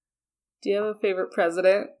Do you have a favorite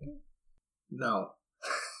president? No.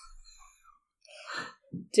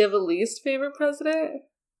 Do you have a least favorite president?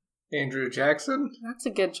 Andrew Jackson? That's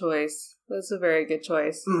a good choice. That's a very good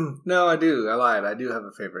choice. No, I do. I lied. I do have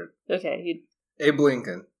a favorite. Okay. Abe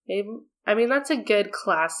Lincoln. I mean, that's a good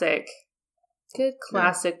classic. Good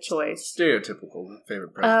classic choice. Stereotypical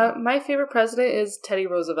favorite president. My favorite president is Teddy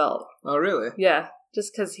Roosevelt. Oh, really? Yeah,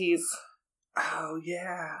 just because he's... Oh,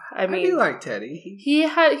 yeah. I mean, I do like Teddy. He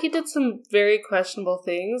did some very questionable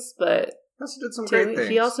things, but... He also did some great things.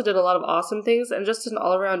 He also did a lot of awesome things, and just an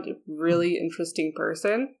all-around really interesting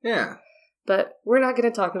person. Yeah. But we're not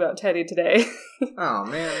going to talk about Teddy today. Oh,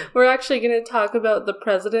 man. We're actually going to talk about the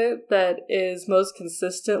president that is most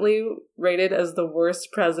consistently rated as the worst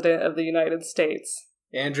president of the United States.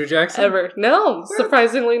 Andrew Jackson? Ever. No, what?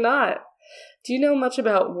 Surprisingly not. Do you know much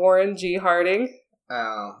about Warren G. Harding?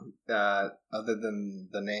 Oh, other than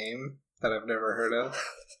the name that I've never heard of?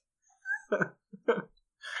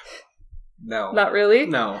 No. Not really?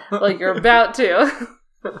 No. Well, you're about to.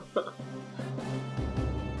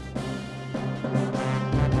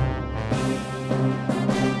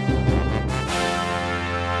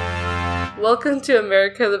 Welcome to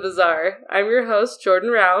America the Bizarre. I'm your host,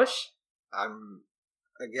 Jordan Roush. I'm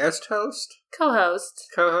a guest host? Co-host.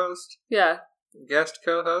 Co-host? Yeah. Guest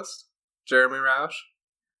co-host? Jeremy Roush.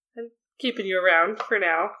 I'm keeping you around for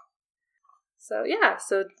now. So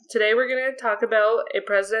today we're going to talk about a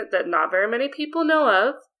president that not very many people know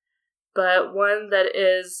of, but one that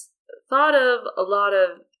is thought a lot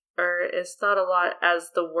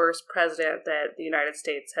as the worst president that the United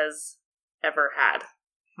States has ever had.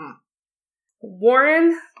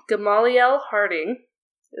 Warren Gamaliel Harding.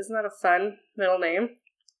 Isn't that a fun middle name?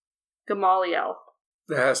 Gamaliel.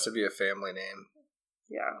 There has to be a family name.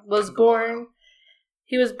 Yeah.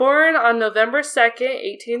 He was born on November 2nd,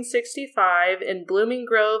 1865 in Blooming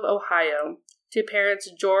Grove, Ohio, to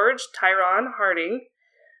parents George Tyrone Harding,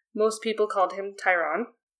 most people called him Tyrone,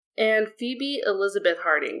 and Phoebe Elizabeth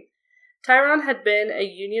Harding. Tyrone had been a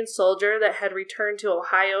Union soldier that had returned to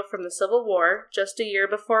Ohio from the Civil War just a year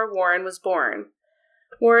before Warren was born.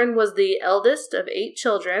 Warren was the eldest of 8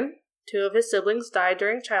 children. 2 of his siblings died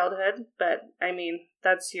during childhood, but, I mean,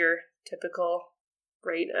 that's your typical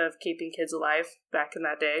rate of keeping kids alive back in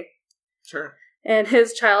that day. Sure. And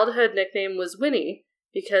his childhood nickname was Winnie,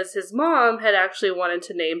 because his mom had actually wanted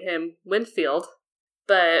to name him Winfield,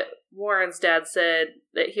 but Warren's dad said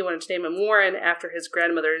that he wanted to name him Warren after his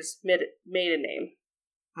grandmother's maiden name.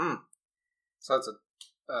 So it's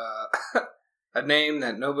a name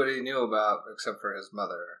that nobody knew about except for his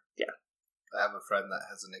mother. Yeah. I have a friend that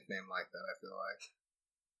has a nickname like that, I feel like.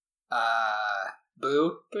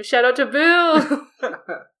 Boo? Give a shout out to Boo!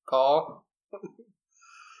 Paul?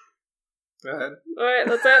 Go ahead. Alright,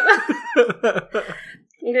 that's it.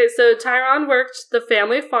 Okay, so Tyrone worked the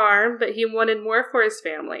family farm, but he wanted more for his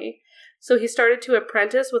family. So he started to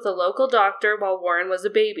apprentice with a local doctor while Warren was a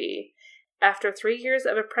baby. After 3 years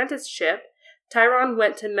of apprenticeship, Tyrone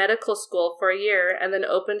went to medical school for a year and then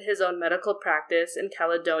opened his own medical practice in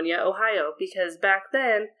Caledonia, Ohio, because back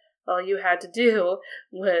then, all you had to do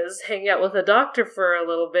was hang out with a doctor for a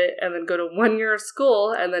little bit and then go to 1 year of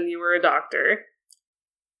school and then you were a doctor.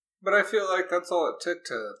 But I feel like that's all it took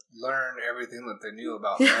to learn everything that they knew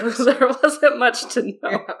about medicine. There wasn't much to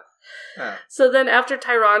know. Yeah. So then after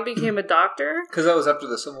Tyrone became a doctor... Because that was after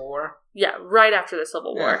the Civil War? Yeah, right after the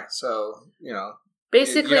Civil War. Yeah, so,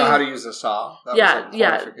 basically... You know how to use a saw? Yeah.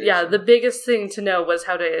 The biggest thing to know was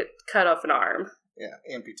how to cut off an arm. Yeah,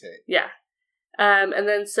 amputate. Yeah. And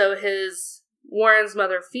then so Warren's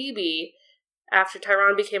mother, Phoebe... After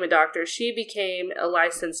Tyrone became a doctor, she became a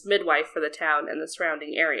licensed midwife for the town and the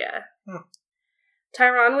surrounding area.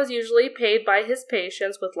 Tyrone was usually paid by his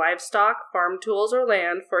patients with livestock, farm tools, or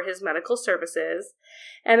land for his medical services,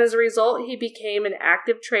 and as a result, he became an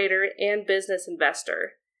active trader and business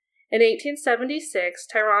investor. In 1876,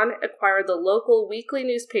 Tyrone acquired the local weekly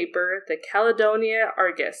newspaper, the Caledonia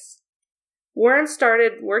Argus. Warren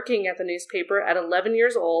started working at the newspaper at 11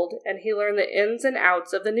 years old, and he learned the ins and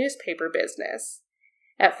outs of the newspaper business.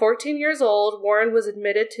 At 14 years old, Warren was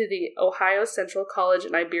admitted to the Ohio Central College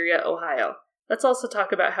in Iberia, Ohio. Let's also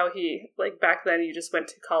talk about how back then you just went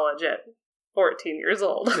to college at 14 years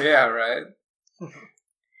old. Yeah, right.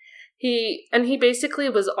 He basically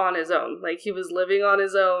was on his own. He was living on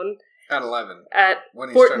his own. At 11? When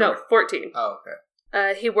he started 14. Oh, okay.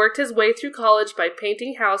 He worked his way through college by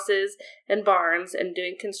painting houses and barns and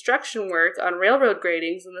doing construction work on railroad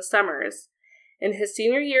gradings in the summers. In his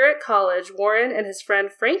senior year at college, Warren and his friend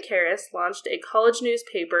Frank Harris launched a college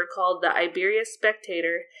newspaper called the Iberia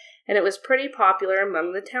Spectator, and it was pretty popular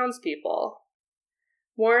among the townspeople.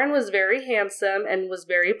 Warren was very handsome and was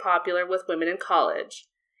very popular with women in college.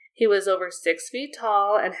 He was over 6 feet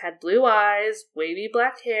tall and had blue eyes, wavy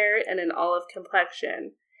black hair, and an olive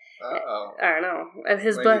complexion. Uh-oh. I don't know. And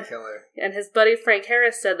his buddy Frank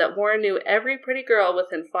Harris said that Warren knew every pretty girl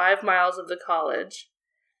within 5 miles of the college.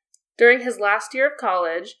 During his last year of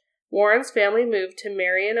college, Warren's family moved to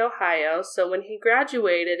Marion, Ohio, so when he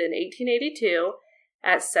graduated in 1882,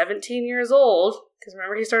 at 17 years old, because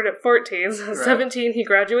remember he started at 14, so at 17 he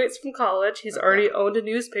graduates from college. He's already owned a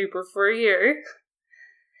newspaper for a year.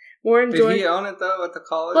 Warren Did he own it, though, at the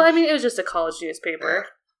college? Well, I mean, it was just a college newspaper. Yeah.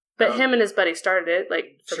 But him and his buddy started it,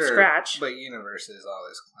 from scratch. But universities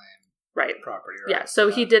always claim property rights. Yeah, so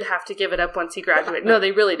he did have to give it up once he graduated. No,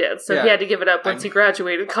 they really did. So he had to give it up once he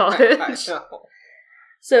graduated college. I know.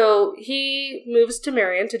 So he moves to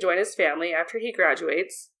Marion to join his family after he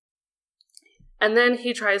graduates. And then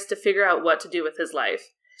he tries to figure out what to do with his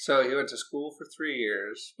life. So he went to school for 3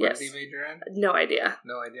 years. What did he major in? No idea.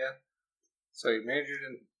 No idea? So he majored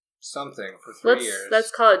in something for 3 years.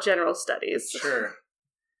 Let's call it general studies. Sure.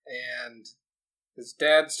 And his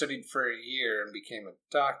dad studied for a year and became a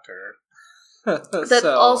doctor. That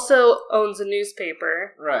also owns a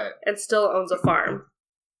newspaper. Right. And still owns a farm.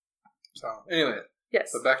 So, anyway. Yes.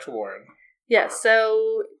 But back to Warren. Yes,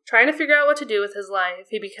 so trying to figure out what to do with his life,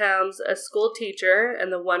 he becomes a school teacher in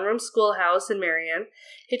the one-room schoolhouse in Marion.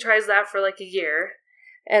 He tries that for a year,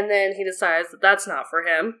 and then he decides that that's not for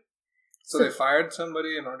him. So they fired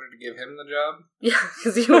somebody in order to give him the job? Yeah,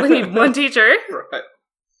 because you only need one teacher. Right.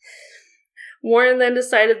 Warren then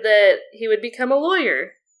decided that he would become a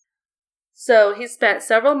lawyer. So he spent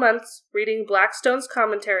several months reading Blackstone's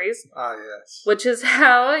commentaries. Ah, yes. Which is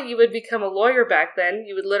how you would become a lawyer back then.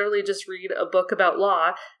 You would literally just read a book about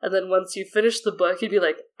law, and then once you finish the book, you'd be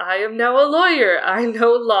like, I am now a lawyer. I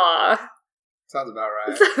know law. Sounds about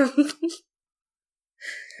right.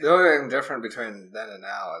 The only thing different between then and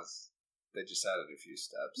now is they just added a few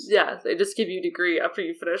steps. Yeah, they just give you a degree after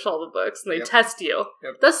you finish all the books, and they test you.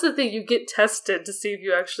 Yep. That's the thing, you get tested to see if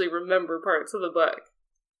you actually remember parts of the book.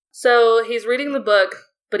 So he's reading the book,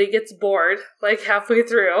 but he gets bored, halfway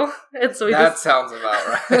through. And so sounds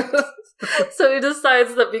about right. So he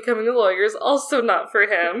decides that becoming a lawyer is also not for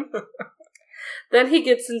him. Then he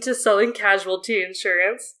gets into selling casualty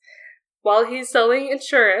insurance. While he's selling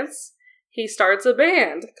insurance, he starts a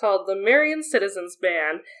band called the Marion Citizens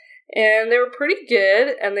Band. And they were pretty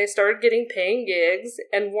good, and they started getting paying gigs,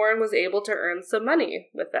 and Warren was able to earn some money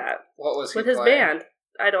with that. What was he with his playing? Band?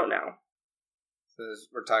 I don't know.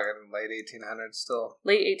 We're talking late 1800s still?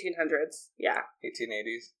 Late 1800s, yeah.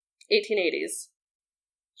 1880s? 1880s.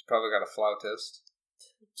 He's probably got a flautist.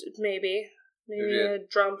 Maybe a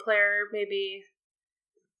drum player, maybe...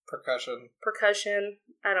 Percussion.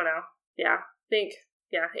 I don't know. Yeah,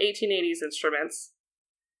 1880s instruments.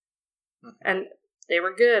 Mm-hmm. And they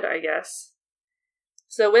were good, I guess.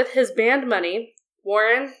 So with his band money,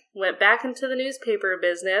 Warren went back into the newspaper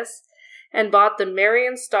business and bought the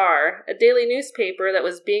Marion Star, a daily newspaper that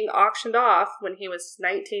was being auctioned off when he was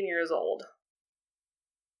 19 years old.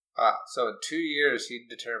 So in 2 years, he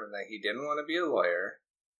determined that he didn't want to be a lawyer.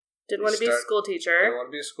 Didn't want to be a school teacher. Didn't want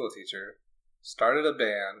to be a school teacher. Started a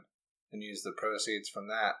band and used the proceeds from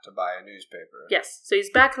that to buy a newspaper. Yes, so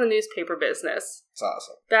he's back in the newspaper business. It's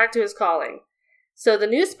awesome. Back to his calling. So the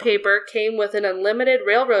newspaper came with an unlimited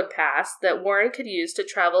railroad pass that Warren could use to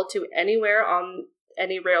travel to anywhere on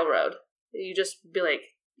any railroad. You just be like,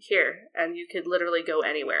 here, and you could literally go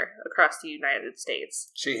anywhere across the United States.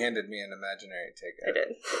 She handed me an imaginary ticket. I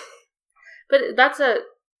did. But that's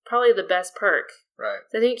probably the best perk. Right.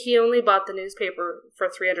 I think he only bought the newspaper for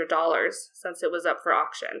 $300 since it was up for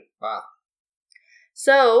auction. Wow.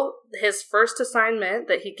 So his first assignment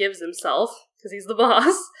that he gives himself, because he's the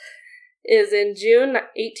boss, is in June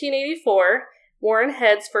 1884. Warren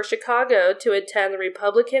heads for Chicago to attend the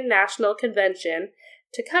Republican National Convention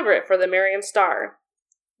to cover it for the Marion Star.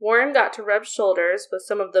 Warren got to rub shoulders with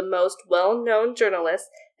some of the most well-known journalists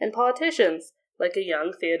and politicians, like a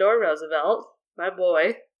young Theodore Roosevelt, my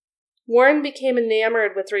boy. Warren became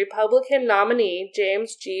enamored with Republican nominee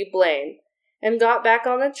James G. Blaine and got back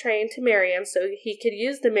on the train to Marion so he could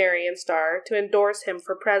use the Marion Star to endorse him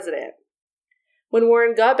for president. When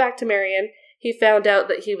Warren got back to Marion, he found out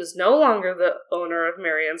that he was no longer the owner of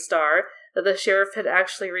Marion Star, that the sheriff had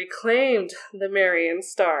actually reclaimed the Marion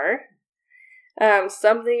Star.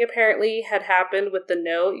 Something apparently had happened with the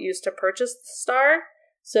note used to purchase the Star,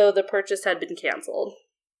 so the purchase had been canceled.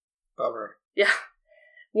 Bummer. Yeah.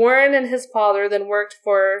 Warren and his father then worked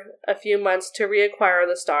for a few months to reacquire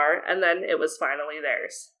the Star, and then it was finally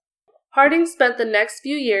theirs. Harding spent the next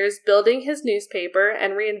few years building his newspaper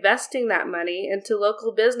and reinvesting that money into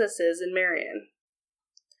local businesses in Marion.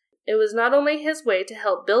 It was not only his way to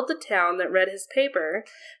help build the town that read his paper,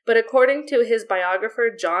 but according to his biographer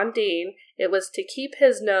John Dean, it was to keep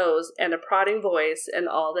his nose and a prodding voice in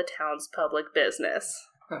all the town's public business.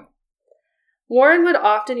 Warren would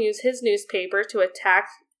often use his newspaper to attack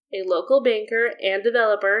a local banker and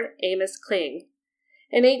developer, Amos Kling.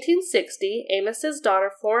 In 1860, Amos's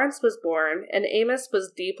daughter Florence was born, and Amos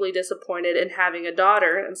was deeply disappointed in having a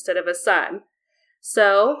daughter instead of a son.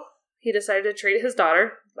 So, he decided to treat his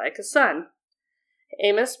daughter like a son.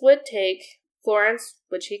 Amos would take Florence,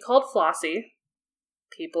 which he called Flossie,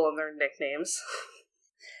 people and their nicknames,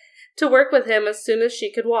 to work with him as soon as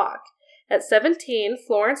she could walk. At 17,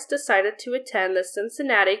 Florence decided to attend the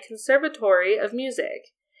Cincinnati Conservatory of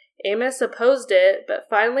Music. Amos opposed it, but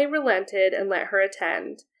finally relented and let her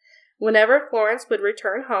attend. Whenever Florence would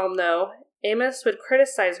return home, though, Amos would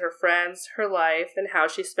criticize her friends, her life, and how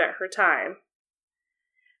she spent her time.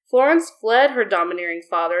 Florence fled her domineering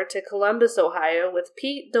father to Columbus, Ohio, with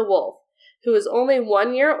Pete DeWolf, who was only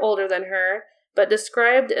 1 year older than her, but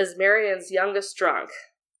described as Marion's youngest drunk.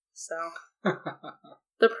 So,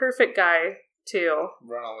 the perfect guy to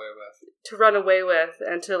run away with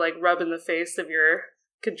and to rub in the face of your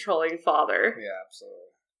controlling father. Yeah, absolutely.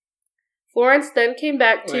 Florence then came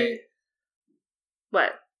back to... Wait.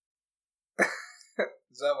 What?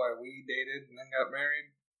 Is that why we dated and then got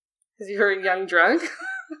married? Because you were a young drunk?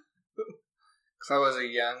 Because I was a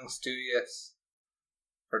young, studious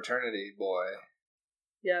fraternity boy.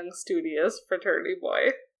 Young, studious fraternity boy.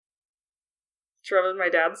 Did you rub in my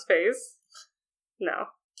dad's face? No.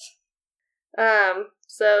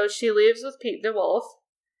 So she leaves with Pete DeWolf.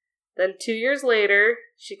 Then 2 years later,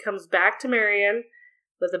 she comes back to Marion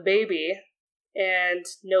with a baby and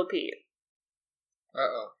no Pete.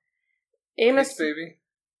 Uh-oh. Amos,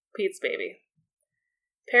 Pete's baby?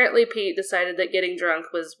 Apparently Pete decided that getting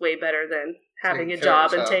drunk was way better than having a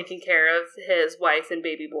job and taking care of his wife and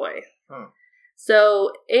baby boy.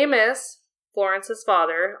 So Amos, Florence's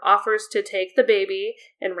father, offers to take the baby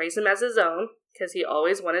and raise him as his own, because he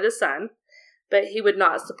always wanted a son, but he would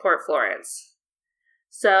not support Florence.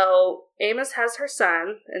 So Amos has her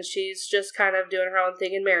son, and she's just kind of doing her own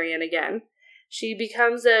thing in Marion again. She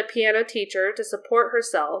becomes a piano teacher to support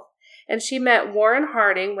herself, and she met Warren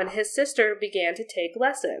Harding when his sister began to take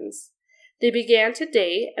lessons. They began to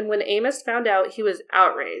date, and when Amos found out, he was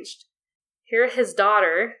outraged. Here his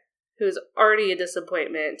daughter, who is already a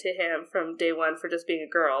disappointment to him from day one for just being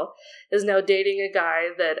a girl, is now dating a guy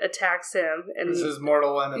that attacks him. And this is his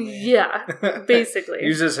mortal enemy. Yeah, basically.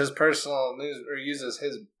 uses his personal news, or uses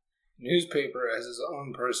his newspaper as his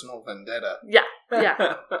own personal vendetta.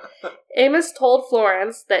 Yeah. Amos told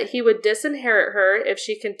Florence that he would disinherit her if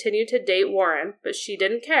she continued to date Warren, but she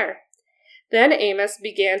didn't care. Then Amos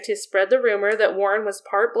began to spread the rumor that Warren was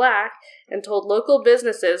part black and told local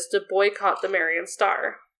businesses to boycott the Marion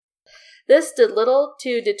Star. This did little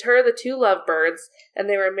to deter the two lovebirds, and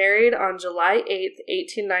they were married on July 8th,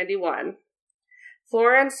 1891.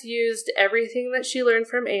 Florence used everything that she learned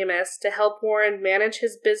from Amos to help Warren manage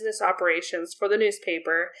his business operations for the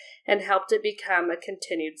newspaper and helped it become a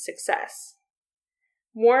continued success.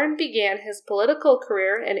 Warren began his political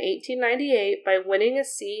career in 1898 by winning a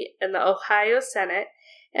seat in the Ohio Senate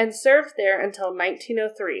and served there until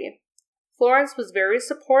 1903. Florence was very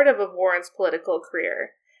supportive of Warren's political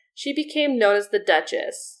career. She became known as the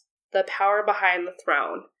Duchess, the power behind the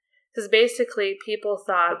throne. Because basically, people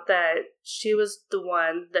thought that she was the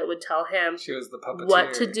one that would tell him she was the puppeteer.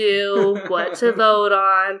 What to do, what to vote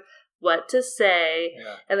on, what to say,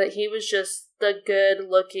 and that he was just the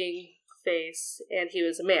good-looking face, and he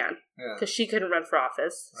was a man. Because she couldn't run for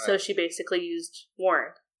office, so she basically used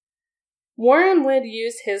Warren. Warren would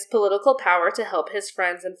use his political power to help his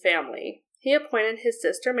friends and family. He appointed his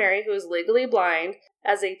sister Mary, who was legally blind,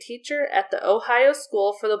 as a teacher at the Ohio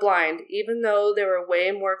School for the Blind, even though there were way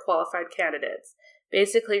more qualified candidates.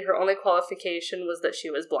 Basically, her only qualification was that she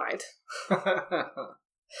was blind.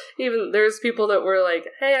 Even there's people that were like,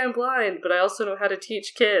 hey, I'm blind, but I also know how to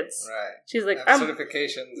teach kids. Right. She's like, I'm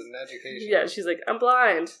certifications in education. Yeah, she's like, I'm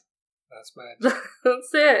blind. That's magic. That's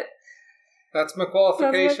it. That's my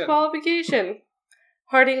qualification.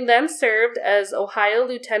 Harding then served as Ohio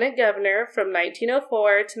Lieutenant Governor from 1904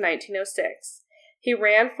 to 1906. He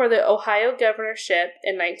ran for the Ohio governorship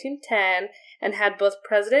in 1910 and had both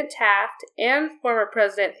President Taft and former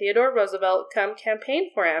President Theodore Roosevelt come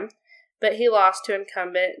campaign for him, but he lost to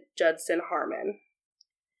incumbent Judson Harmon.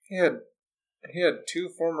 He had two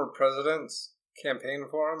former presidents campaign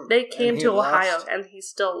for him? They came to Ohio, and he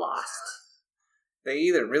still lost. they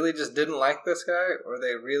either really just didn't like this guy or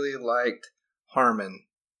they really liked Harmon.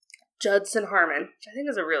 Judson Harmon, which I think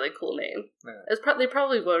is a really cool name. Yeah. They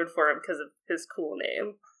probably voted for him because of his cool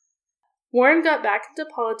name. Warren got back into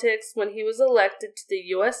politics when he was elected to the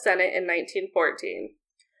U.S. Senate in 1914.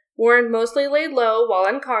 Warren mostly laid low while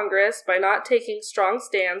in Congress by not taking strong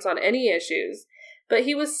stands on any issues, but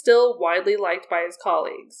he was still widely liked by his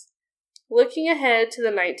colleagues. Looking ahead to the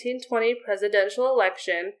 1920 presidential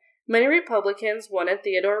election, many Republicans wanted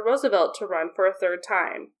Theodore Roosevelt to run for a third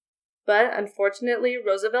time. But unfortunately,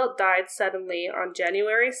 Roosevelt died suddenly on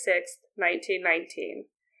January 6, 1919.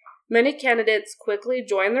 Many candidates quickly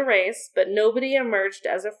joined the race, but nobody emerged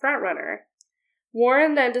as a frontrunner.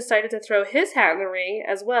 Warren then decided to throw his hat in the ring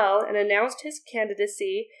as well and announced his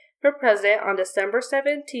candidacy for president on December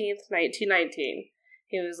 17, 1919.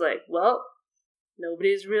 He was like, well,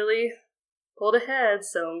 nobody's really pulled ahead,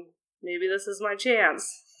 so maybe this is my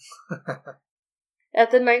chance.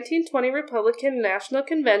 At the 1920 Republican National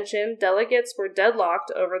Convention, delegates were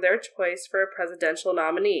deadlocked over their choice for a presidential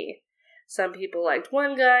nominee. Some people liked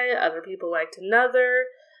one guy, other people liked another,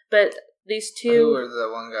 but these two... Who were the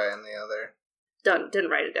one guy and the other? Didn't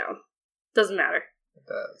write it down. Doesn't matter. It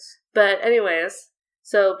does. But anyways,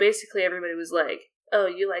 so basically everybody was like, oh,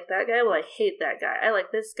 you like that guy? Well, I hate that guy. I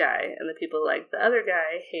like this guy. And the people like the other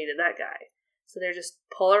guy hated that guy. So they're just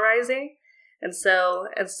polarizing. And so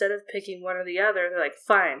instead of picking one or the other, they're like,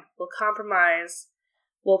 fine, we'll compromise.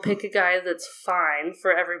 We'll pick a guy that's fine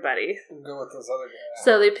for everybody. We'll go with this other guy.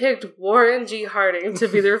 So they picked Warren G. Harding to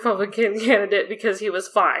be the Republican candidate because he was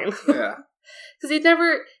fine. Yeah.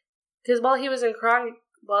 Because while he was in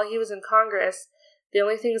Congress, the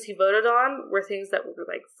only things he voted on were things that were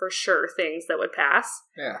like for sure things that would pass.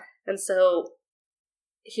 Yeah. And so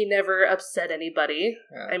he never upset anybody.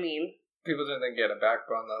 Yeah. I mean, people didn't get a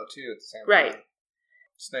backbone though too at the same right. time.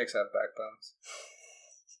 Snakes have backbones.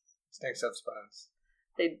 Snakes have spines.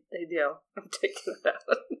 They do. I'm taking it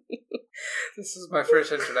out. This is my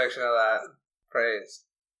first introduction of that phrase.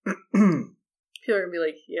 People are gonna be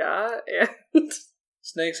like, yeah, and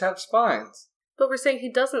snakes have spines. But we're saying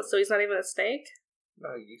he doesn't, so he's not even a snake? No,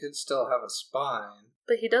 you could still have a spine.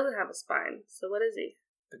 But he doesn't have a spine, so what is he?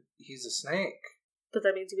 But he's a snake. But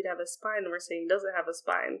that means he would have a spine, and we're saying he doesn't have a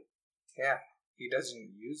spine. Yeah, he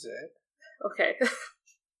doesn't use it. Okay.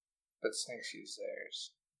 But snakes use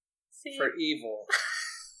theirs. See? For evil.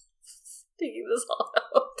 Taking this all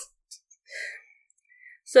out.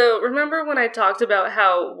 So, remember when I talked about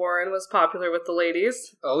how Warren was popular with the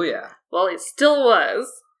ladies? Oh, yeah. Well, he still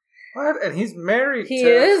was. What? And he's married He to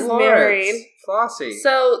is Florence. married. Flossie.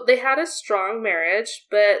 So, they had a strong marriage,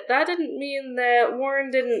 but that didn't mean that Warren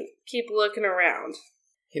didn't keep looking around.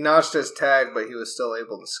 He notched his tag, but he was still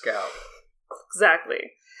able to scout.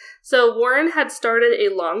 Exactly. So, Warren had started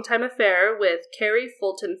a long-time affair with Carrie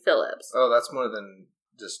Fulton Phillips. Oh, that's more than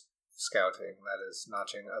just scouting. That is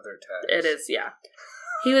notching other tags. It is, yeah.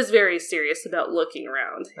 He was very serious about looking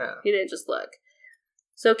around. Yeah. He didn't just look.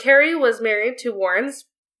 So Carrie was married to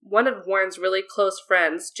one of Warren's really close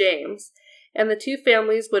friends, James, and the two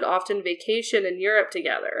families would often vacation in Europe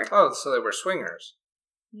together. Oh, so they were swingers.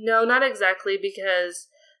 No, not exactly, because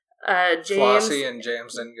James... Flossie and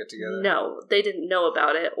James didn't get together? No, they didn't know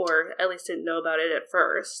about it, or at least didn't know about it at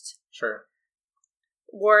first. Sure.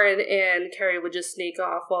 Warren and Carrie would just sneak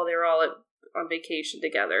off while they were all on vacation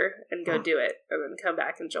together and go do it, and then come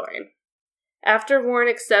back and join. After Warren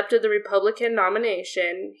accepted the Republican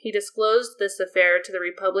nomination, he disclosed this affair to the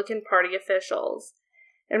Republican Party officials.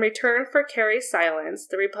 In return for Carrie's silence,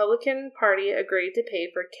 the Republican Party agreed to pay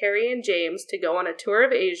for Carrie and James to go on a tour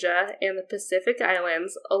of Asia and the Pacific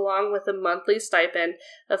Islands, along with a monthly stipend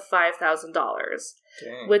of $5,000,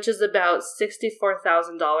 which is about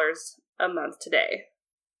 $64,000 a month today.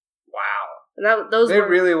 Wow. And they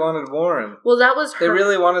really wanted Warren. Well, that was her. They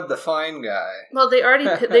really wanted the fine guy. Well, they already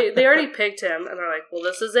picked him, and they're like, well,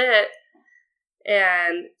 this is it.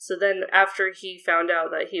 And so then after he found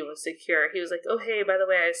out that he was secure, he was like, oh, hey, by the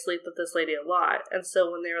way, I sleep with this lady a lot. And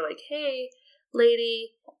so when they were like, hey,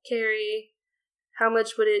 lady, Carrie, how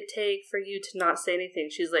much would it take for you to not say anything?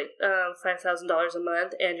 She's like, $5,000 a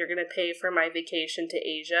month, and you're going to pay for my vacation to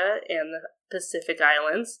Asia and the Pacific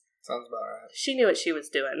Islands. Sounds about right. She knew what she was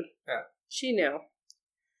doing. Yeah. She knew.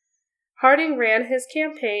 Harding ran his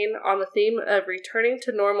campaign on the theme of returning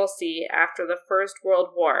to normalcy after the First World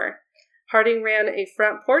War. Harding ran a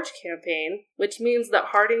front porch campaign, which means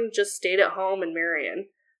that Harding just stayed at home in Marion,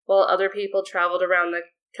 while other people traveled around the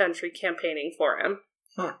country campaigning for him.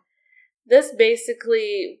 Huh. This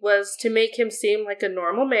basically was to make him seem like a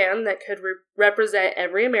normal man that could represent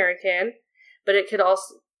every American, but it could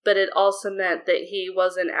also but it also meant that he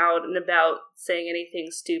wasn't out and about saying anything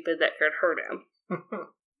stupid that could hurt him.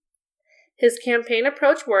 His campaign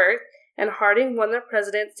approach worked, and Harding won the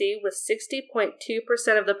presidency with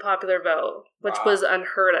 60.2% of the popular vote, which was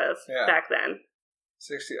unheard of back then.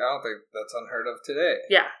 60, I don't think that's unheard of today.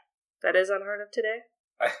 Yeah, that is unheard of today.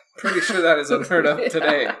 I'm pretty sure that is unheard of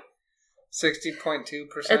today.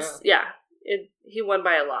 60.2%? He won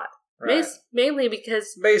by a lot. Right. Mainly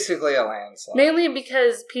because... Basically a landslide. Mainly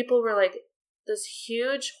because people were like, this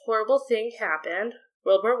huge, horrible thing happened,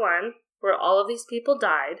 World War I, where all of these people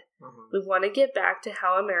died. Mm-hmm. We want to get back to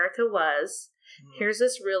how America was. Mm-hmm. Here's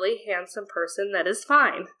this really handsome person that is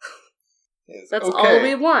fine. That's all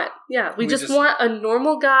we want. Yeah, we just want a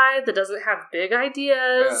normal guy that doesn't have big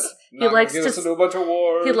ideas. Yeah, he likes to do a bunch of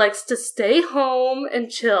wars. He likes to stay home and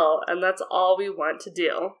chill, and that's all we want to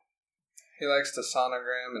do. He likes to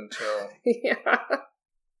sonogram and chill. Yeah.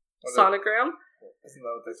 Sonogram? Isn't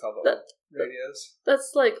that what they call the radios?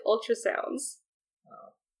 That's like ultrasounds.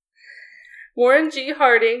 Oh. Warren G.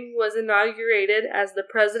 Harding was inaugurated as the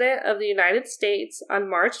President of the United States on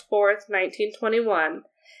March 4th, 1921,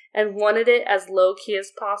 and wanted it as low-key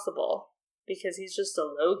as possible, because he's just a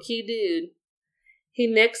low-key dude.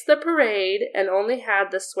 He nixed the parade and only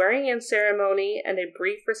had the swearing-in ceremony and a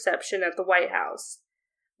brief reception at the White House.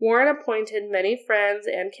 Warren appointed many friends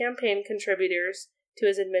and campaign contributors to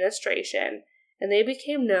his administration, and they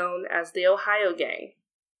became known as the Ohio Gang.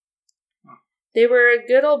 They were a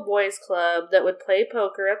good old boys club that would play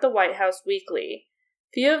poker at the White House weekly.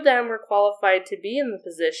 Few of them were qualified to be in the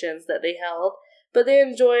positions that they held, but they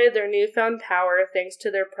enjoyed their newfound power thanks to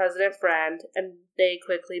their president friend, and they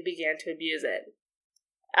quickly began to abuse it.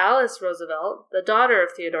 Alice Roosevelt, the daughter of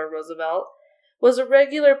Theodore Roosevelt, was a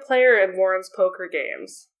regular player in Warren's poker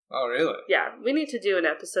games. Oh, really? Yeah, we need to do an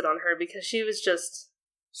episode on her because she was just...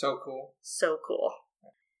 so cool. So cool.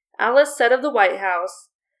 Alice said of the White House,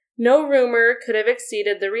 "No rumor could have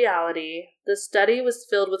exceeded the reality. The study was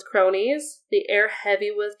filled with cronies, the air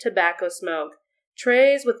heavy with tobacco smoke.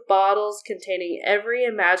 Trays with bottles containing every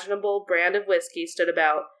imaginable brand of whiskey stood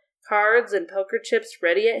about, cards and poker chips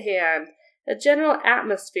ready at hand, a general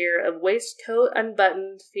atmosphere of waistcoat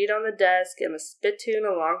unbuttoned, feet on the desk, and the spittoon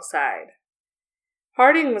alongside."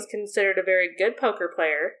 Harding was considered a very good poker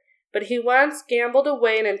player, but he once gambled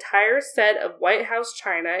away an entire set of White House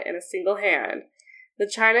china in a single hand. The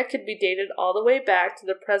china could be dated all the way back to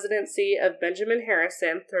the presidency of Benjamin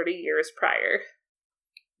Harrison 30 years prior.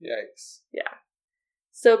 Yikes. Yeah.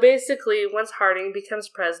 So basically, once Harding becomes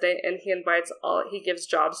president and he gives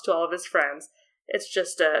jobs to all of his friends, it's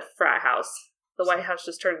just a frat house. The White House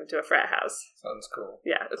just turned into a frat house. Sounds cool.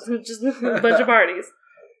 Yeah, it's just a bunch of parties.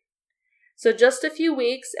 So just a few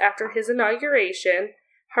weeks after his inauguration,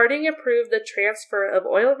 Harding approved the transfer of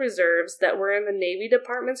oil reserves that were in the Navy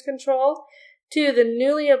Department's control to the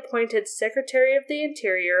newly appointed Secretary of the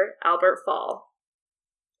Interior, Albert Fall.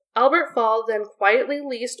 Albert Fall then quietly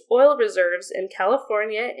leased oil reserves in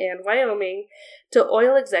California and Wyoming to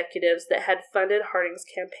oil executives that had funded Harding's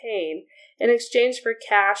campaign in exchange for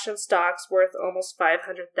cash and stocks worth almost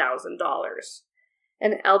 $500,000.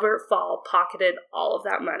 And Albert Fall pocketed all of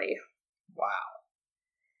that money. Wow.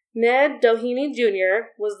 Ned Doheny Jr.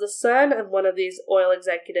 was the son of one of these oil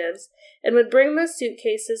executives and would bring the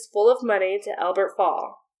suitcases full of money to Albert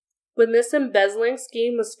Fall. When this embezzling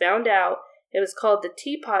scheme was found out, it was called the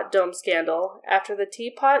Teapot Dome Scandal after the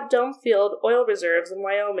Teapot Dome Field oil reserves in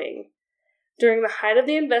Wyoming. During the height of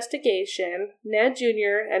the investigation, Ned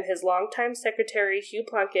Jr. and his longtime secretary Hugh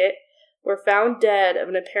Plunkett were found dead of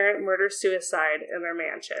an apparent murder-suicide in their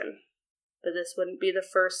mansion. But this wouldn't be the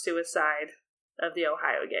first suicide of the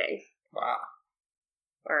Ohio Gang. Wow.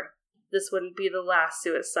 Or this wouldn't be the last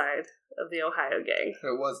suicide of the Ohio Gang.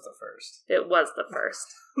 It was the first. It was the first.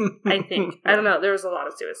 I think. I don't know. There was a lot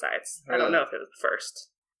of suicides. Really? I don't know if it was the first.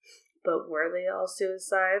 But were they all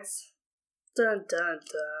suicides? Dun dun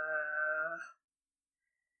dun.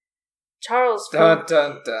 Charles Dun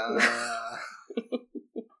dun dun.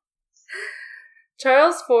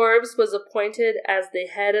 Charles Forbes was appointed as the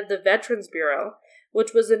head of the Veterans Bureau,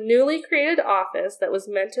 which was a newly created office that was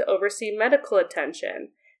meant to oversee medical attention,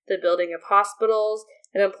 the building of hospitals,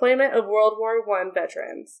 and employment of World War I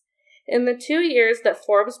veterans. In the 2 years that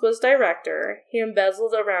Forbes was director, he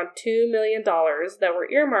embezzled around $2 million that were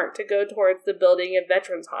earmarked to go towards the building of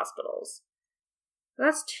veterans hospitals.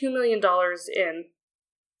 That's $2 million in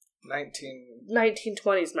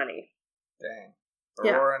 1920s money. Dang.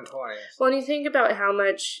 Yeah. Roaring 20s. Well, and you think about how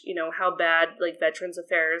much, how bad, Veterans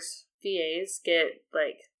Affairs VAs get,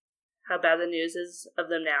 how bad the news is of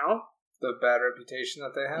them now. The bad reputation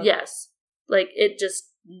that they have? Yes. It just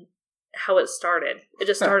how it started. It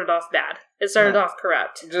just started off bad. It started off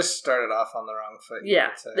corrupt. Just started off on the wrong foot. Yeah.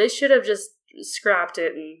 They should have just scrapped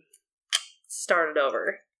it and started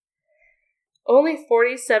over. Only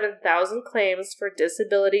 47,000 claims for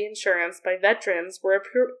disability insurance by veterans were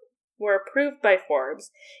approved by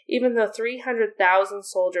Forbes, even though 300,000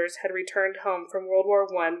 soldiers had returned home from World War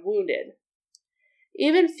I wounded.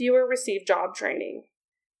 Even fewer received job training.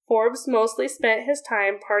 Forbes mostly spent his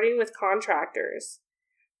time partying with contractors.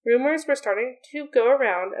 Rumors were starting to go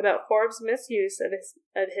around about Forbes' misuse of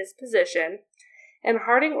his position, and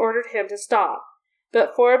Harding ordered him to stop,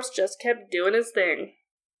 but Forbes just kept doing his thing.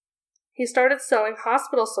 He started selling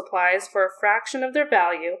hospital supplies for a fraction of their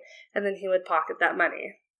value, and then he would pocket that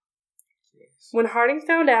money. Yes. When Harding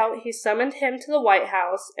found out, he summoned him to the White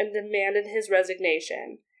House and demanded his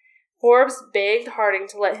resignation. Forbes begged Harding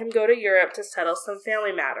to let him go to Europe to settle some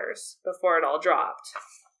family matters before it all dropped.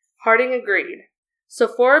 Harding agreed. So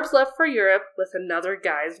Forbes left for Europe with another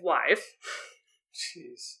guy's wife.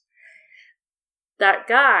 Jeez. That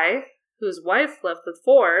guy, whose wife left with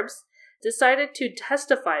Forbes, decided to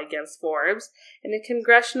testify against Forbes in a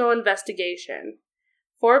congressional investigation.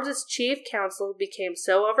 Forbes' chief counsel became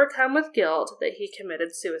so overcome with guilt that he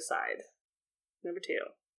committed suicide. Number 2.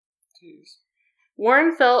 Jeez.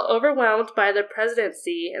 Warren felt overwhelmed by the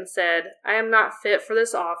presidency and said, "I am not fit for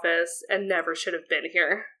this office and never should have been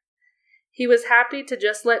here." He was happy to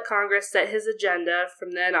just let Congress set his agenda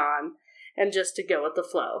from then on and just to go with the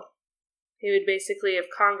flow. He would basically, if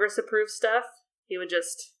Congress approved stuff, he would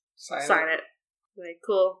just sign it. Like,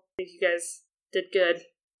 cool, I think you guys did good.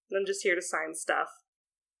 I'm just here to sign stuff.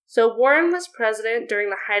 So Warren was president during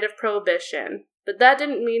the height of Prohibition, but that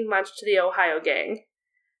didn't mean much to the Ohio gang.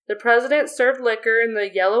 The president served liquor in the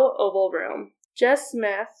Yellow Oval Room. Jess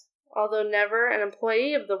Smith, although never an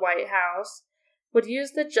employee of the White House, would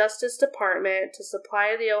use the Justice Department to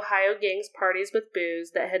supply the Ohio gang's parties with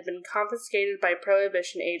booze that had been confiscated by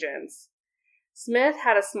Prohibition agents. Smith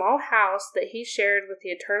had a small house that he shared with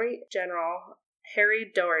the Attorney General,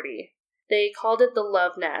 Harry Doherty. They called it the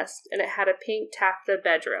Love Nest, and it had a pink taffeta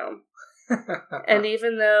bedroom. And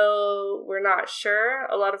even though we're not sure,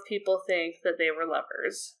 a lot of people think that they were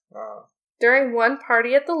lovers. Wow. During one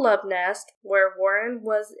party at the Love Nest, where Warren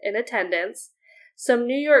was in attendance, some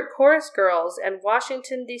New York chorus girls and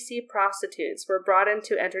Washington, D.C. prostitutes were brought in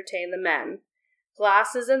to entertain the men.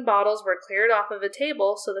 Glasses and bottles were cleared off of a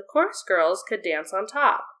table so the chorus girls could dance on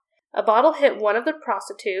top. A bottle hit one of the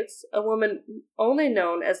prostitutes, a woman only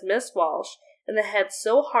known as Miss Walsh, in the head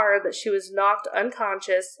so hard that she was knocked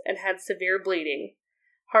unconscious and had severe bleeding.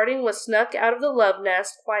 Harding was snuck out of the Love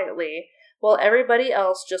Nest quietly, while everybody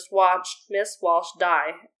else just watched Miss Walsh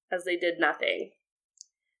die, as they did nothing.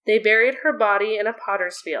 They buried her body in a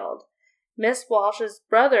potter's field. Miss Walsh's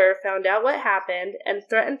brother found out what happened and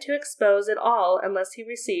threatened to expose it all unless he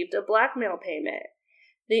received a blackmail payment.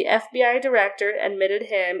 The FBI director admitted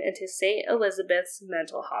him into St. Elizabeth's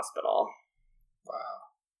mental hospital. Wow.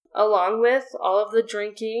 Along with all of the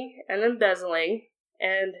drinking and embezzling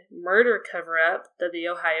and murder cover-up that the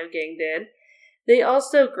Ohio gang did, they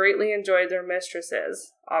also greatly enjoyed their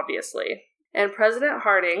mistresses, obviously. And President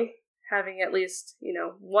Harding, having at least,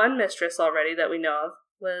 one mistress already that we know of,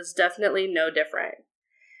 was definitely no different.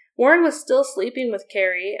 Warren was still sleeping with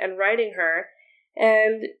Carrie and writing her,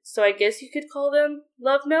 and so I guess you could call them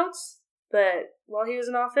love notes, but while he was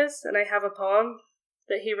in office, and I have a poem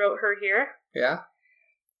that he wrote her here. Yeah?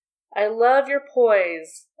 I love your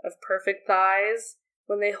poise of perfect thighs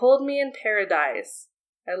when they hold me in paradise.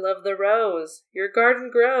 I love the rose your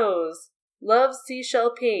garden grows, love's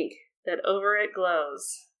seashell pink that over it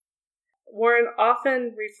glows. Warren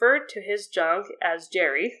often referred to his junk as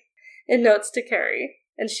Jerry in notes to Carrie,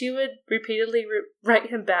 and she would repeatedly write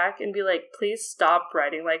him back and be like, "Please stop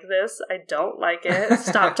writing like this. I don't like it.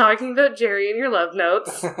 Stop talking about Jerry in your love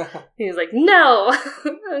notes." He's like, "No,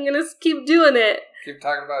 I'm going to keep doing it." Keep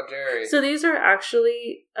talking about Jerry. So these are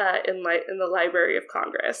actually in the Library of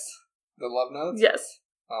Congress. The love notes? Yes.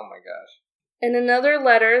 Oh my gosh. In another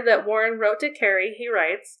letter that Warren wrote to Carrie, he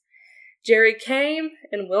writes, "Jerry came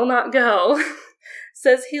and will not go,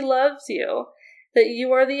 says he loves you, that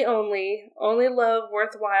you are the only love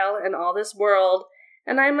worthwhile in all this world,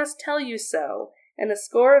 and I must tell you so, and a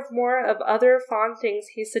score of more of other fond things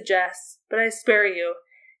he suggests, but I spare you.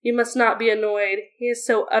 You must not be annoyed. He is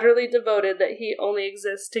so utterly devoted that he only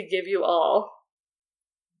exists to give you all."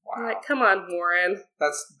 Wow. I'm like, come on, Warren.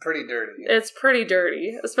 That's pretty dirty. It's pretty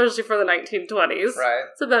dirty, especially for the 1920s. Right.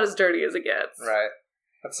 It's about as dirty as it gets. Right.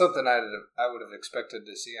 That's something I would have expected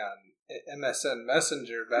to see on MSN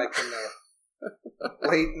Messenger back in the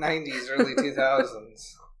late 90s, early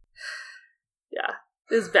 2000s. Yeah.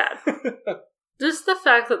 is bad. Just the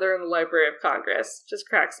fact that they're in the Library of Congress just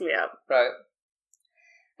cracks me up. Right.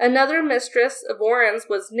 Another mistress of Warren's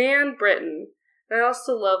was Nan Britton. I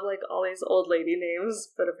also love, like, all these old lady names,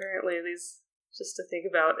 but apparently these, just to think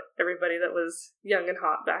about everybody that was young and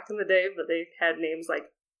hot back in the day, but they had names like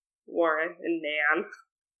Warren and Nan.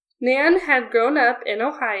 Nan had grown up in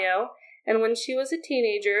Ohio, and when she was a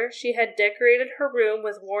teenager, she had decorated her room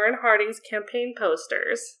with Warren Harding's campaign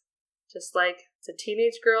posters. Just like, it's a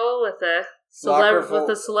teenage girl with a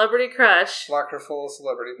celebrity crush. Locker full of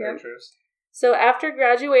celebrity pictures. So after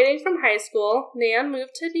graduating from high school, Nan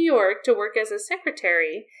moved to New York to work as a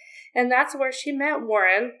secretary, and that's where she met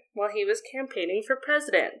Warren while he was campaigning for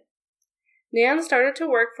president. Nan started to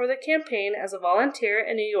work for the campaign as a volunteer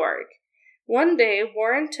in New York. One day,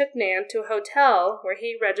 Warren took Nan to a hotel where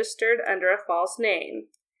he registered under a false name.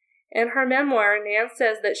 In her memoir, Nan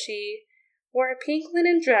says that she wore a pink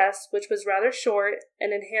linen dress which was rather short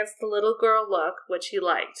and enhanced the little girl look, which he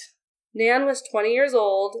liked. Nan was 20 years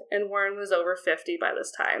old, and Warren was over 50 by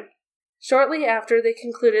this time. Shortly after they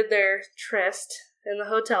concluded their tryst in the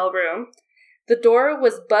hotel room, the door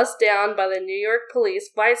was bust down by the New York Police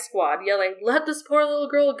Vice Squad, yelling, "Let this poor little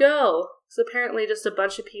girl go!" So apparently just a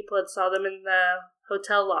bunch of people had saw them in the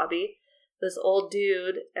hotel lobby, this old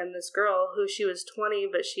dude and this girl, who she was 20,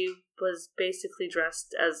 but she was basically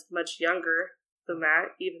dressed as much younger than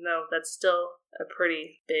that, even though that's still a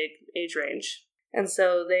pretty big age range. And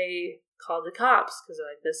so they called the cops, because they're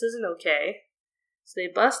like, this isn't okay. So they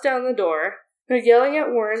bust down the door. They're yelling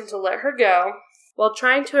at Warren to let her go. While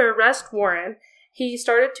trying to arrest Warren, he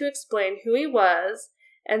started to explain who he was,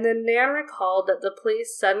 and then Nan recalled that the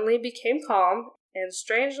police suddenly became calm and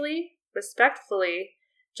strangely, respectfully,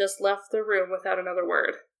 just left the room without another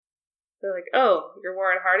word. They're like, "Oh, you're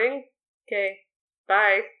Warren Harding? Okay,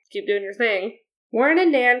 bye. Keep doing your thing." Warren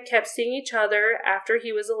and Nan kept seeing each other after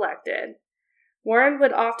he was elected. Warren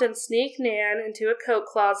would often sneak Nan into a coat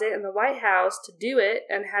closet in the White House to do it,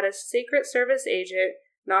 and had a Secret Service agent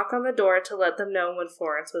knock on the door to let them know when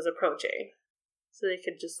Florence was approaching. So they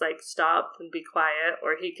could just, like, stop and be quiet,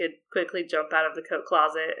 or he could quickly jump out of the coat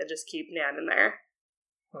closet and just keep Nan in there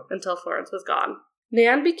until Florence was gone.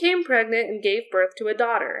 Nan became pregnant and gave birth to a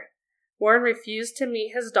daughter. Warren refused to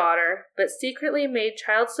meet his daughter, but secretly made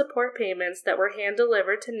child support payments that were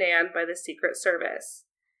hand-delivered to Nan by the Secret Service.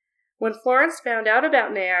 When Florence found out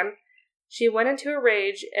about Nan, she went into a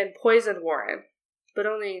rage and poisoned Warren, but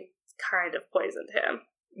only kind of poisoned him.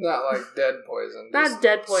 Not like dead poison. Not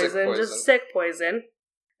dead poison, just sick poison.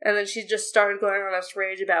 And then she just started going on this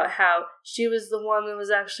rage about how she was the one that was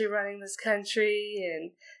actually running this country,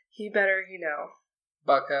 and he better,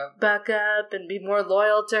 buck up and be more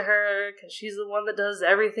loyal to her, because she's the one that does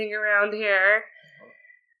everything around here.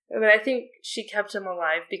 I mean, I think she kept him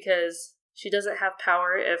alive because she doesn't have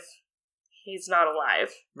power if he's not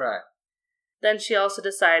alive. Right. Then she also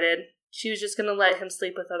decided she was just going to let him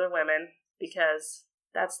sleep with other women, because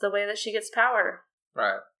that's the way that she gets power.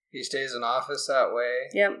 Right. He stays in office that way.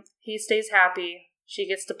 Yep. He stays happy. She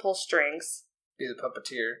gets to pull strings. Be the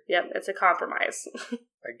puppeteer. Yep. It's a compromise.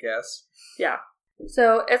 I guess. Yeah.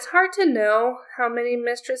 So it's hard to know how many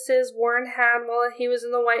mistresses Warren had while he was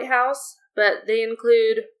in the White House, but they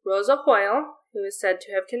include Rosa Hoyle, who is said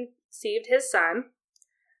to have conceived his son,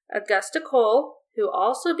 Augusta Cole, who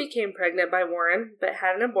also became pregnant by Warren but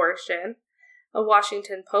had an abortion, a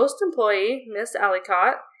Washington Post employee, Miss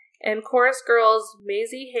Allicott, and chorus girls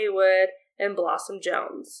Maisie Haywood and Blossom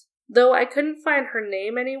Jones. Though I couldn't find her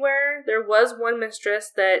name anywhere, there was one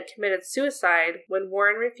mistress that committed suicide when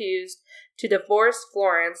Warren refused to divorce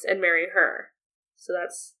Florence and marry her. So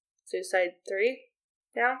that's suicide 3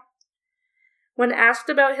 now. When asked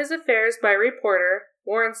about his affairs by a reporter,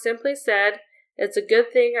 Warren simply said, "It's a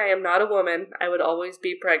good thing I am not a woman. I would always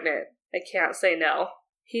be pregnant. I can't say no."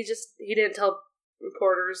 He didn't tell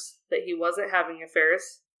reporters that he wasn't having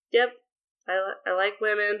affairs. Yep, I like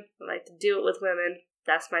women. I like to do it with women.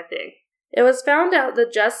 That's my thing. It was found out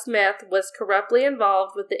that Jess Smith was corruptly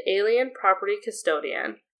involved with the alien property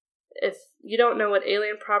custodian. If you don't know what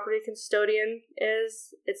alien property custodian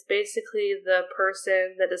is, it's basically the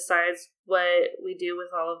person that decides what we do with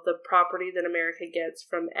all of the property that America gets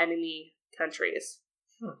from enemy countries.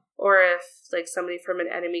 Or if, like, somebody from an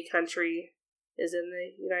enemy country is in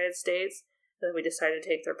the United States, then we decide to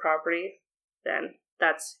take their property, then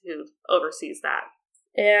that's who oversees that.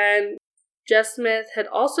 And Jess Smith had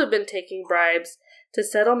also been taking bribes to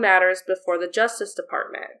settle matters before the Justice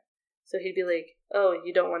Department. So he'd be like, "Oh,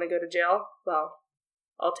 you don't want to go to jail? Well,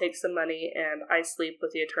 I'll take some money and I sleep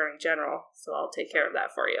with the Attorney General, so I'll take care of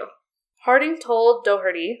that for you." Harding told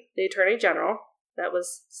Doherty, the Attorney General, that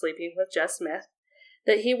was sleeping with Jess Smith,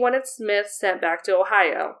 that he wanted Smith sent back to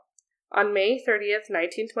Ohio. On May 30th,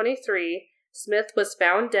 1923, Smith was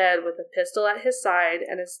found dead with a pistol at his side,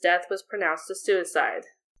 and his death was pronounced a suicide.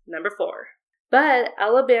 Number 4. But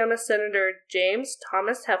Alabama Senator James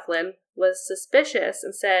Thomas Heflin was suspicious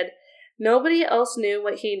and said nobody else knew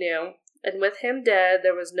what he knew, and with him dead,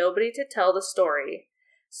 there was nobody to tell the story.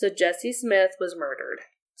 So Jesse Smith was murdered.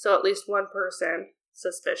 So at least one person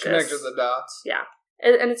suspicious. Connected the dots. Yeah.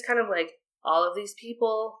 And it's kind of like all of these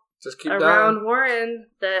people just keep around dying. Warren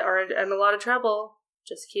that are in a lot of trouble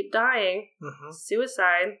just keep dying. Mm-hmm.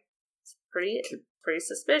 Suicide. It's pretty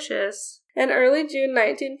suspicious. In early June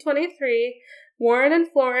 1923, Warren and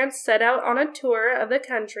Florence set out on a tour of the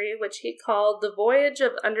country which he called the Voyage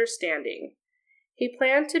of Understanding. He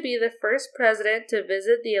planned to be the first president to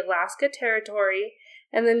visit the Alaska Territory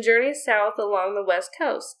and then journey south along the west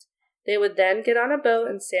coast. They would then get on a boat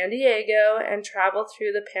in San Diego and travel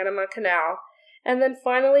through the Panama Canal, and then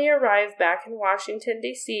finally arrive back in Washington,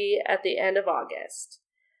 D.C. at the end of August.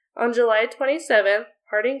 On July 27th,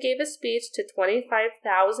 Harding gave a speech to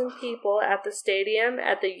 25,000 people at the stadium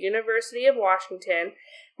at the University of Washington,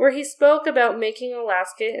 where he spoke about making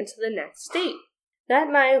Alaska into the next state. That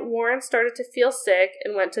night, Warren started to feel sick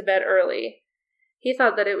and went to bed early. He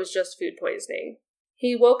thought that it was just food poisoning.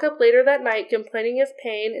 He woke up later that night complaining of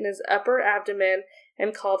pain in his upper abdomen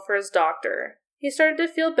and called for his doctor. He started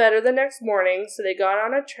to feel better the next morning, so they got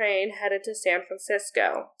on a train headed to San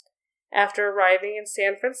Francisco. After arriving in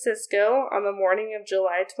San Francisco on the morning of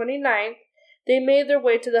July 29th, they made their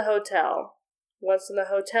way to the hotel. Once in the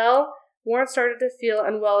hotel, Warren started to feel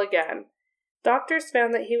unwell again. Doctors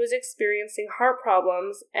found that he was experiencing heart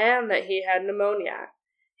problems and that he had pneumonia.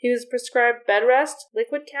 He was prescribed bed rest,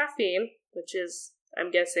 liquid caffeine, which is,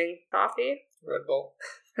 I'm guessing, coffee. Red Bull.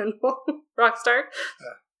 Rockstar.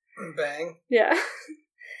 Bang. Yeah.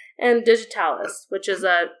 And Digitalis, which is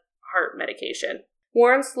a heart medication.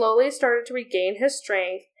 Warren slowly started to regain his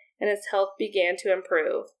strength, and his health began to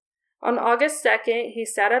improve. On August 2nd, he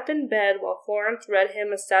sat up in bed while Florence read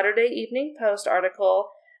him a Saturday Evening Post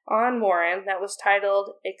article on Warren that was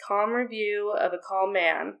titled, "A Calm Review of a Calm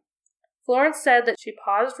Man." Florence said that she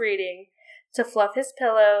paused reading to fluff his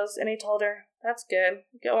pillows, and he told her, "That's good.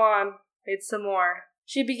 Go on. Read some more."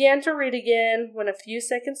 She began to read again when a few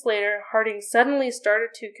seconds later, Harding suddenly started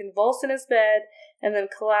to convulse in his bed and then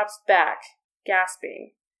collapsed back,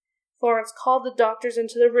 gasping. Florence called the doctors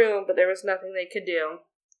into the room, but there was nothing they could do.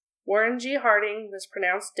 Warren G. Harding was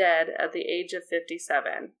pronounced dead at the age of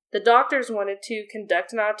 57. The doctors wanted to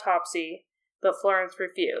conduct an autopsy, but Florence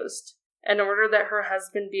refused, and ordered that her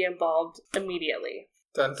husband be involved immediately.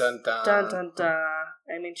 Dun dun dun. Dun dun dun.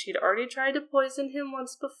 I mean, she'd already tried to poison him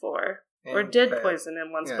once before. Or did poison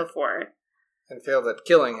him once before. And failed at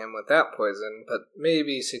killing him with that poison, but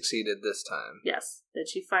maybe succeeded this time. Yes. Did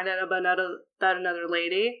she find out about another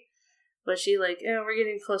lady? Was she like, we're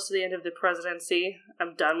getting close to the end of the presidency.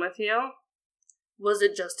 I'm done with you? Was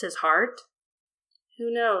it just his heart?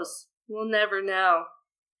 Who knows? We'll never know.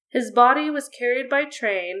 His body was carried by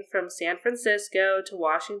train from San Francisco to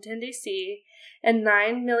Washington, D.C., and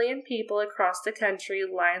 9 million people across the country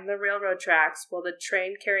lined the railroad tracks while the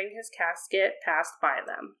train carrying his casket passed by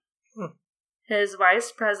them. His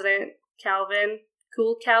vice president, Calvin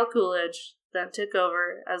Cool Cal Coolidge, then took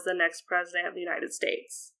over as the next president of the United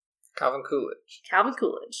States. Calvin Coolidge. Calvin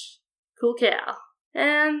Coolidge. Cool Cal.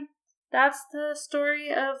 And that's the story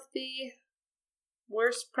of the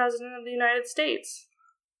worst president of the United States.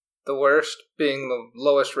 The worst being the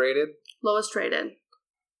lowest rated? Lowest rated.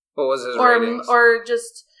 What was his ratings? Or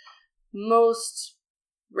just most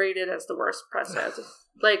rated as the worst president.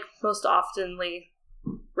 Like, most oftenly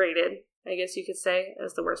rated, I guess you could say,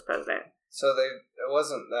 as the worst president. So it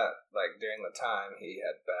wasn't that, like, during the time he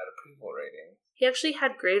had bad approval ratings. He actually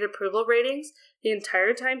had great approval ratings the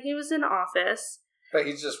entire time he was in office. But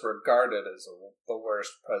he's just regarded as the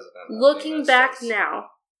worst president. Looking back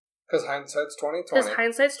now. Because hindsight's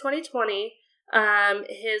 2020.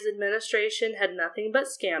 His administration had nothing but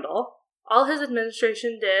scandal. All his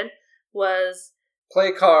administration did was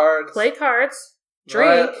play cards,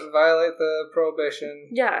 drink, violate the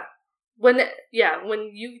prohibition. Yeah. When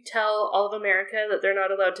you tell all of America that they're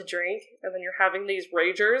not allowed to drink, and then you're having these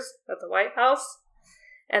ragers at the White House,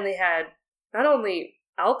 and they had not only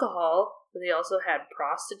alcohol, but they also had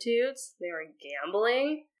prostitutes, they were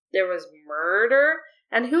gambling, there was murder,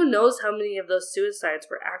 and who knows how many of those suicides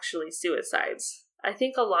were actually suicides. I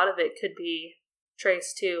think a lot of it could be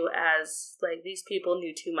traced to as, like, these people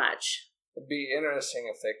knew too much. It'd be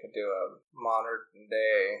interesting if they could do a modern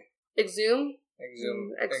day... Exhume?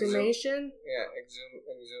 exhumation?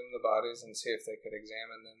 Exhume the bodies and see if they could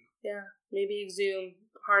examine them. Yeah, maybe exhume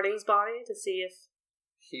Harding's body to see if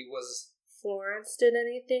Florence did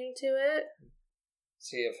anything to it.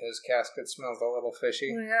 See if his casket smells a little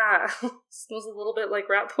fishy. Yeah, smells a little bit like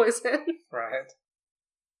rat poison. Right.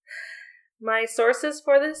 My sources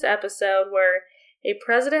for this episode were A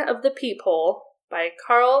President of the Peephole by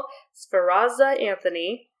Carl Sferrazza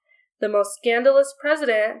Anthony, The Most Scandalous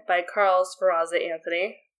President by Carl Sferrazza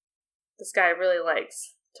Anthony. This guy really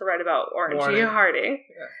likes to write about Warren G. Harding.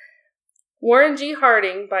 Yeah. Warren G.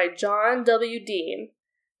 Harding by John W. Dean.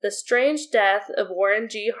 The Strange Death of Warren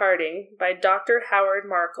G. Harding by Dr. Howard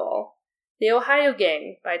Markle. The Ohio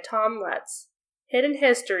Gang by Tom Lutz. Hidden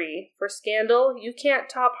History for Scandal You Can't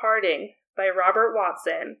Top Harding by Robert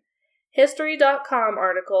Watson. History.com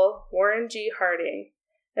article Warren G. Harding.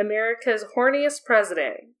 America's Horniest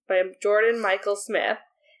President by Jordan Michael Smith.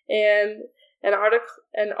 And an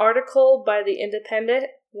article by The Independent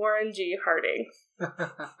Warren G. Harding.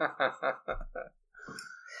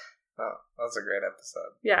 Oh, that's a great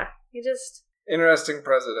episode. Yeah, he just... Interesting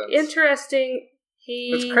presidents.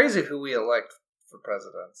 It's crazy who we elect for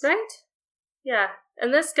presidents. Right? Yeah.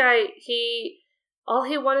 And this guy, all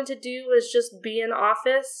he wanted to do was just be in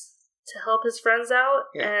office to help his friends out,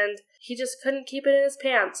 and he just couldn't keep it in his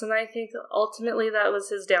pants, and I think ultimately that was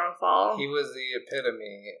his downfall. He was the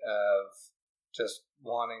epitome of just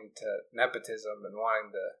nepotism and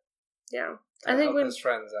wanting to... Yeah. help his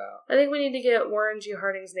friends out. I think we need to get Warren G.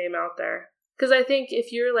 Harding's name out there. Because I think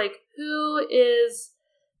if you're like, who is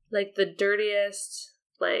like the dirtiest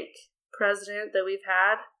president that we've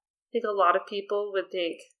had, I think a lot of people would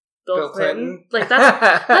think Bill Clinton. Like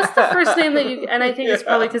that's the first name that you, and I think it's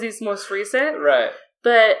probably because he's most recent. Right.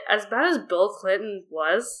 But as bad as Bill Clinton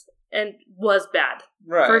was bad.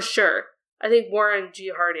 Right. For sure. I think Warren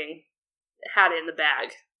G. Harding had it in the bag.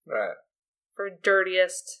 Right. For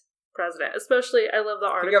dirtiest president. Especially, I love the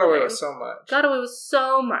article. He got away with so much. Got away with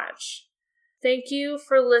so much. Thank you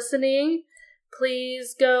for listening.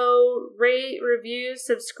 Please go rate, review,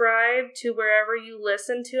 subscribe to wherever you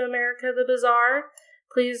listen to America the Bizarre.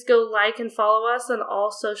 Please go like and follow us on all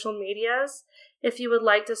social medias. If you would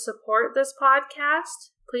like to support this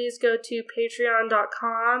podcast, please go to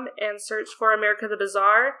patreon.com and search for America the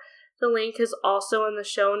Bizarre. The link is also in the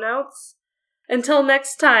show notes. Until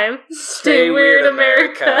next time, stay weird,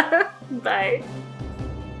 America. Bye.